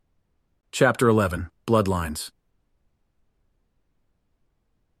Chapter 11, Bloodlines.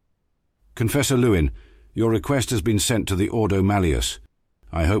 Confessor Lewin, your request has been sent to the Ordo Malleus.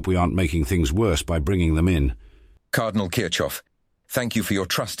 I hope we aren't making things worse by bringing them in. Cardinal Kirchhoff, thank you for your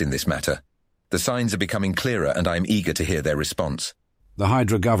trust in this matter. The signs are becoming clearer and I am eager to hear their response. The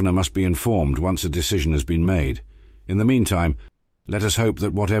Hydra governor must be informed once a decision has been made. In the meantime, let us hope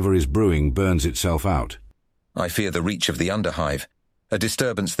that whatever is brewing burns itself out. I fear the reach of the underhive. A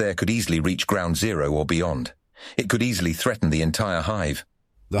disturbance there could easily reach ground zero or beyond. It could easily threaten the entire hive.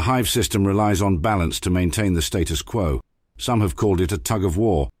 The hive system relies on balance to maintain the status quo. Some have called it a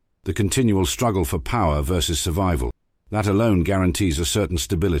tug-of-war, the continual struggle for power versus survival. That alone guarantees a certain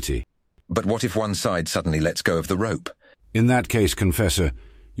stability. But what if one side suddenly lets go of the rope? In that case, Confessor,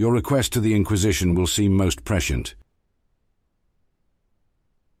 your request to the Inquisition will seem most prescient.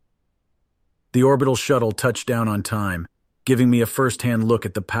 The orbital shuttle touched down on time, giving me a first-hand look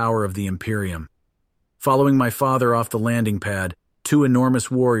at the power of the Imperium. Following my father off the landing pad, two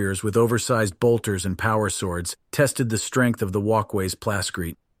enormous warriors with oversized bolters and power swords tested the strength of the walkway's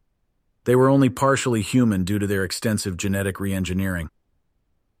plascrete. They were only partially human due to their extensive genetic re-engineering.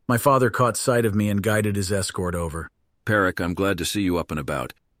 My father caught sight of me and guided his escort over. Paric, I'm glad to see you up and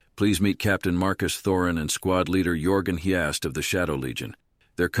about. Please meet Captain Marcus Thorin and Squad Leader Jorgen Hiast of the Shadow Legion.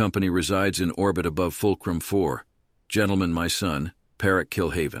 Their company resides in orbit above Fulcrum 4. Gentlemen, my son, Paric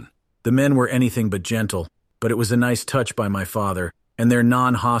Kilhaven. The men were anything but gentle, but it was a nice touch by my father, and their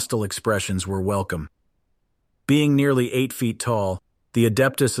non-hostile expressions were welcome. Being nearly 8 feet tall, the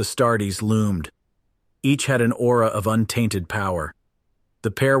Adeptus Astartes loomed. Each had an aura of untainted power.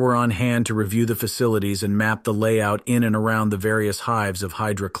 The pair were on hand to review the facilities and map the layout in and around the various hives of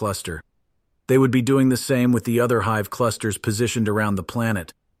Hydra Cluster. They would be doing the same with the other hive clusters positioned around the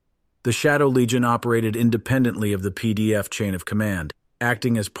planet. The Shadow Legion operated independently of the PDF chain of command,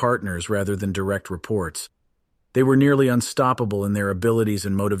 acting as partners rather than direct reports. They were nearly unstoppable in their abilities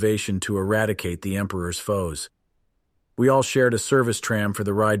and motivation to eradicate the Emperor's foes. We all shared a service tram for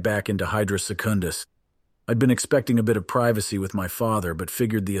the ride back into Hydra Secundus. I'd been expecting a bit of privacy with my father, but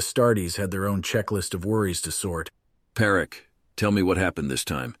figured the Astartes had their own checklist of worries to sort. Paric, tell me what happened this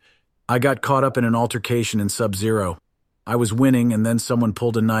time. I got caught up in an altercation in Sub-Zero. I was winning, and then someone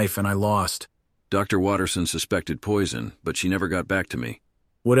pulled a knife and I lost. Dr. Watterson suspected poison, but she never got back to me.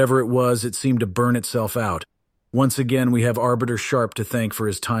 Whatever it was, it seemed to burn itself out. Once again, we have Arbiter Sharp to thank for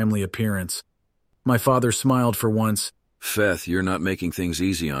his timely appearance. My father smiled for once. Feth, you're not making things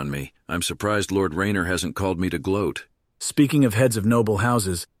easy on me. I'm surprised Lord Rayner hasn't called me to gloat. Speaking of heads of noble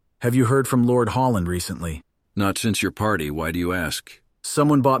houses, have you heard from Lord Holland recently? Not since your party, why do you ask?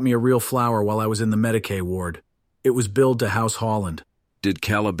 Someone bought me a real flower while I was in the Medicae ward. It was billed to House Holland. Did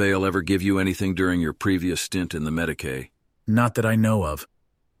Calabale ever give you anything during your previous stint in the Medicae? Not that I know of.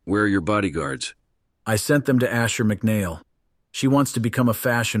 Where are your bodyguards? I sent them to Asher McNeil. She wants to become a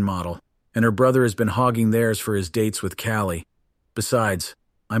fashion model, and her brother has been hogging theirs for his dates with Callie. Besides,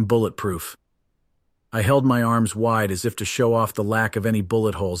 I'm bulletproof. I held my arms wide as if to show off the lack of any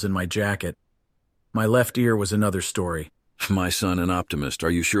bullet holes in my jacket. My left ear was another story. My son, an optimist.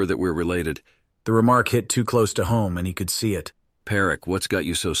 Are you sure that we're related? The remark hit too close to home, and he could see it. Paric, what's got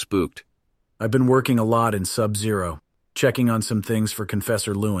you so spooked? I've been working a lot in Sub-Zero, checking on some things for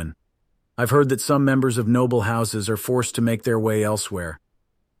Confessor Lewin. I've heard that some members of noble houses are forced to make their way elsewhere.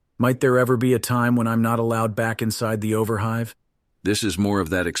 Might there ever be a time when I'm not allowed back inside the Overhive? This is more of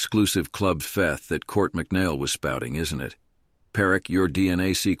that exclusive Club Feth that Court McNeil was spouting, isn't it? Paric, your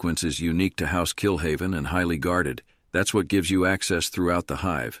DNA sequence is unique to House Kilhaven and highly guarded. That's what gives you access throughout the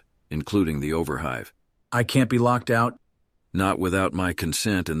hive, including the Overhive. I can't be locked out? Not without my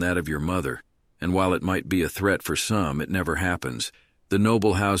consent and that of your mother. And while it might be a threat for some, it never happens. The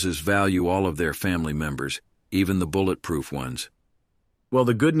noble houses value all of their family members, even the bulletproof ones. Well,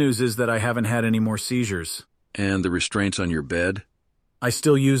 the good news is that I haven't had any more seizures. And the restraints on your bed? I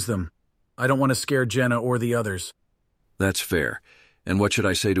still use them. I don't want to scare Jenna or the others. That's fair. And what should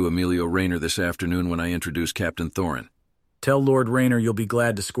I say to Emilio Rayner this afternoon when I introduce Captain Thorin? Tell Lord Rayner you'll be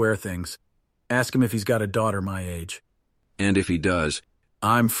glad to square things. Ask him if he's got a daughter my age. And if he does,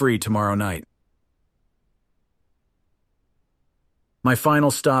 I'm free tomorrow night. My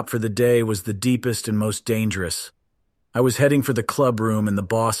final stop for the day was the deepest and most dangerous. I was heading for the club room and the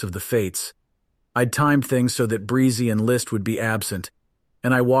boss of the Fates. I'd timed things so that Breezy and List would be absent,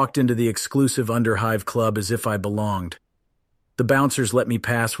 and I walked into the exclusive Underhive club as if I belonged. The bouncers let me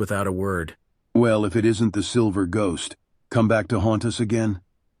pass without a word. Well, if it isn't the Silver Ghost, come back to haunt us again?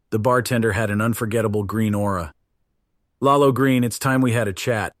 The bartender had an unforgettable green aura. Lalo Green, it's time we had a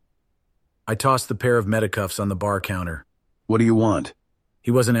chat. I tossed the pair of Medicuffs on the bar counter. What do you want?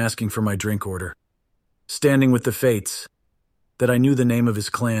 He wasn't asking for my drink order. Standing with the Fates. That I knew the name of his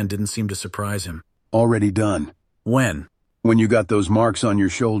clan didn't seem to surprise him. Already done. When? When you got those marks on your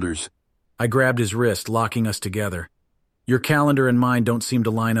shoulders. I grabbed his wrist, locking us together. Your calendar and mine don't seem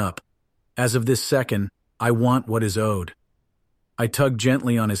to line up. As of this second, I want what is owed. I tugged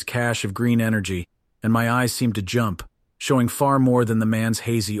gently on his cache of green energy, and my eyes seemed to jump, showing far more than the man's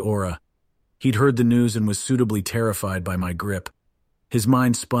hazy aura. He'd heard the news and was suitably terrified by my grip. His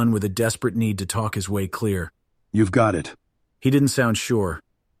mind spun with a desperate need to talk his way clear. You've got it. He didn't sound sure.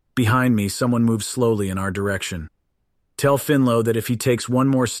 Behind me, someone moved slowly in our direction. Tell Finlow that if he takes one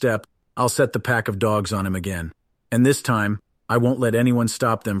more step, I'll set the pack of dogs on him again. And this time, I won't let anyone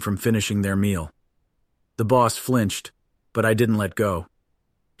stop them from finishing their meal. The boss flinched, but I didn't let go.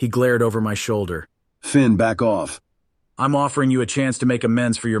 He glared over my shoulder. Finn, back off. I'm offering you a chance to make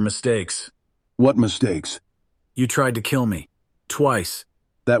amends for your mistakes. What mistakes? You tried to kill me. Twice.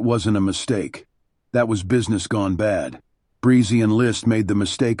 That wasn't a mistake. That was business gone bad. Breezy and List made the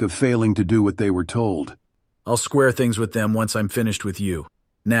mistake of failing to do what they were told. I'll square things with them once I'm finished with you.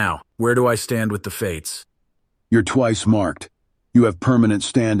 Now, where do I stand with the Fates? You're twice marked. You have permanent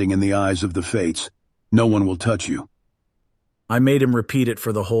standing in the eyes of the Fates. No one will touch you. I made him repeat it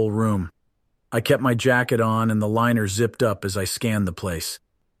for the whole room. I kept my jacket on and the liner zipped up as I scanned the place.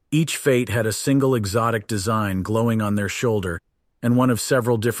 Each Fate had a single exotic design glowing on their shoulder and one of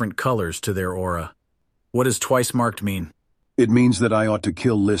several different colors to their aura. What does twice marked mean? It means that I ought to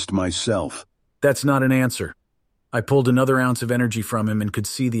kill List myself. That's not an answer. I pulled another ounce of energy from him and could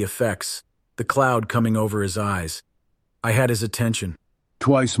see the effects, the cloud coming over his eyes. I had his attention.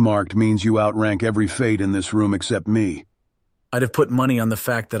 Twice marked means you outrank every Fate in this room except me. I'd have put money on the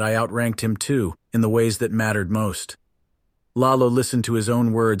fact that I outranked him too, in the ways that mattered most. Lalo listened to his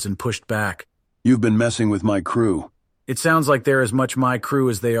own words and pushed back. You've been messing with my crew. It sounds like they're as much my crew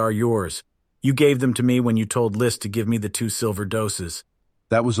as they are yours. You gave them to me when you told List to give me the 2 silver doses.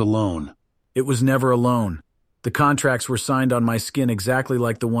 That was a loan. It was never a loan. The contracts were signed on my skin exactly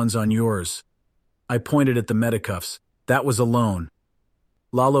like the ones on yours. I pointed at the metacuffs. That was a loan.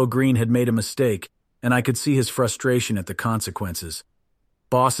 Lalo Green had made a mistake, and I could see his frustration at the consequences.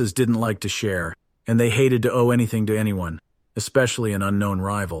 Bosses didn't like to share, and they hated to owe anything to anyone, especially an unknown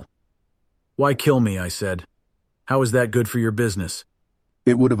rival. Why kill me, I said. How is that good for your business?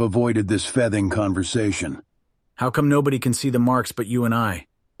 It would have avoided this fething conversation. How come nobody can see the marks but you and I?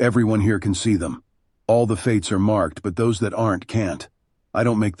 Everyone here can see them. All the Fates are marked, but those that aren't can't. I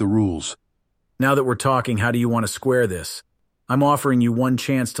don't make the rules. Now that we're talking, how do you want to square this? I'm offering you one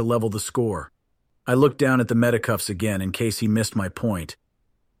chance to level the score. I looked down at the metacuffs again in case he missed my point.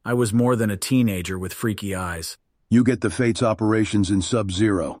 I was more than a teenager with freaky eyes. You get the Fates operations in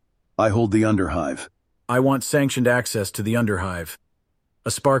Sub-Zero. I hold the underhive. I want sanctioned access to the underhive.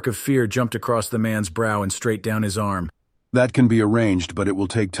 A spark of fear jumped across the man's brow and straight down his arm. That can be arranged, but it will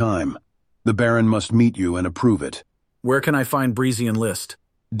take time. The Baron must meet you and approve it. Where can I find Breezy and List?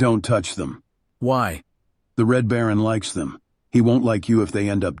 Don't touch them. Why? The Red Baron likes them. He won't like you if they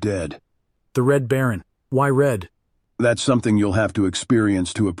end up dead. The Red Baron. Why red? That's something you'll have to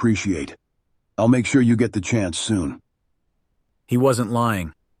experience to appreciate. I'll make sure you get the chance soon. He wasn't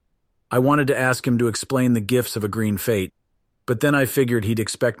lying. I wanted to ask him to explain the gifts of a green fate, but then I figured he'd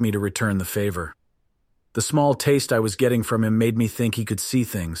expect me to return the favor. The small taste I was getting from him made me think he could see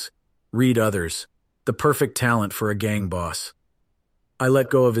things, read others, the perfect talent for a gang boss. I let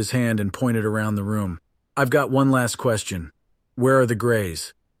go of his hand and pointed around the room. I've got one last question. Where are the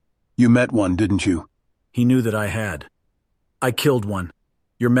Greys? You met one, didn't you? He knew that I had. I killed one.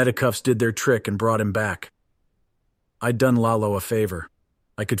 Your metacuffs did their trick and brought him back. I'd done Lalo a favor.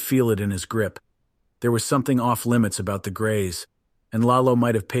 I could feel it in his grip. There was something off-limits about the Greys, and Lalo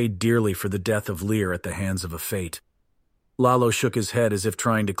might have paid dearly for the death of Lear at the hands of a Fate. Lalo shook his head as if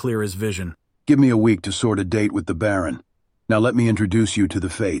trying to clear his vision. Give me a week to sort a date with the Baron. Now let me introduce you to the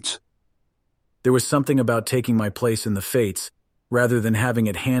Fates. There was something about taking my place in the Fates, rather than having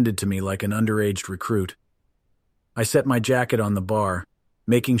it handed to me like an underaged recruit. I set my jacket on the bar,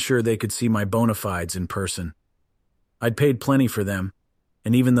 making sure they could see my bona fides in person. I'd paid plenty for them,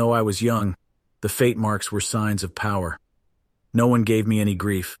 and even though I was young, the Fate marks were signs of power. No one gave me any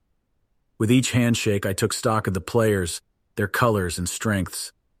grief. With each handshake, I took stock of the players, their colors and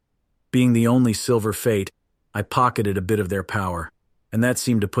strengths. Being the only silver Fate, I pocketed a bit of their power, and that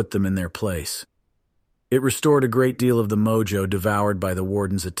seemed to put them in their place. It restored a great deal of the mojo devoured by the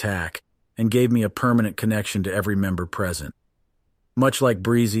Warden's attack, and gave me a permanent connection to every member present. Much like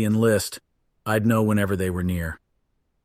Breezy and List, I'd know whenever they were near.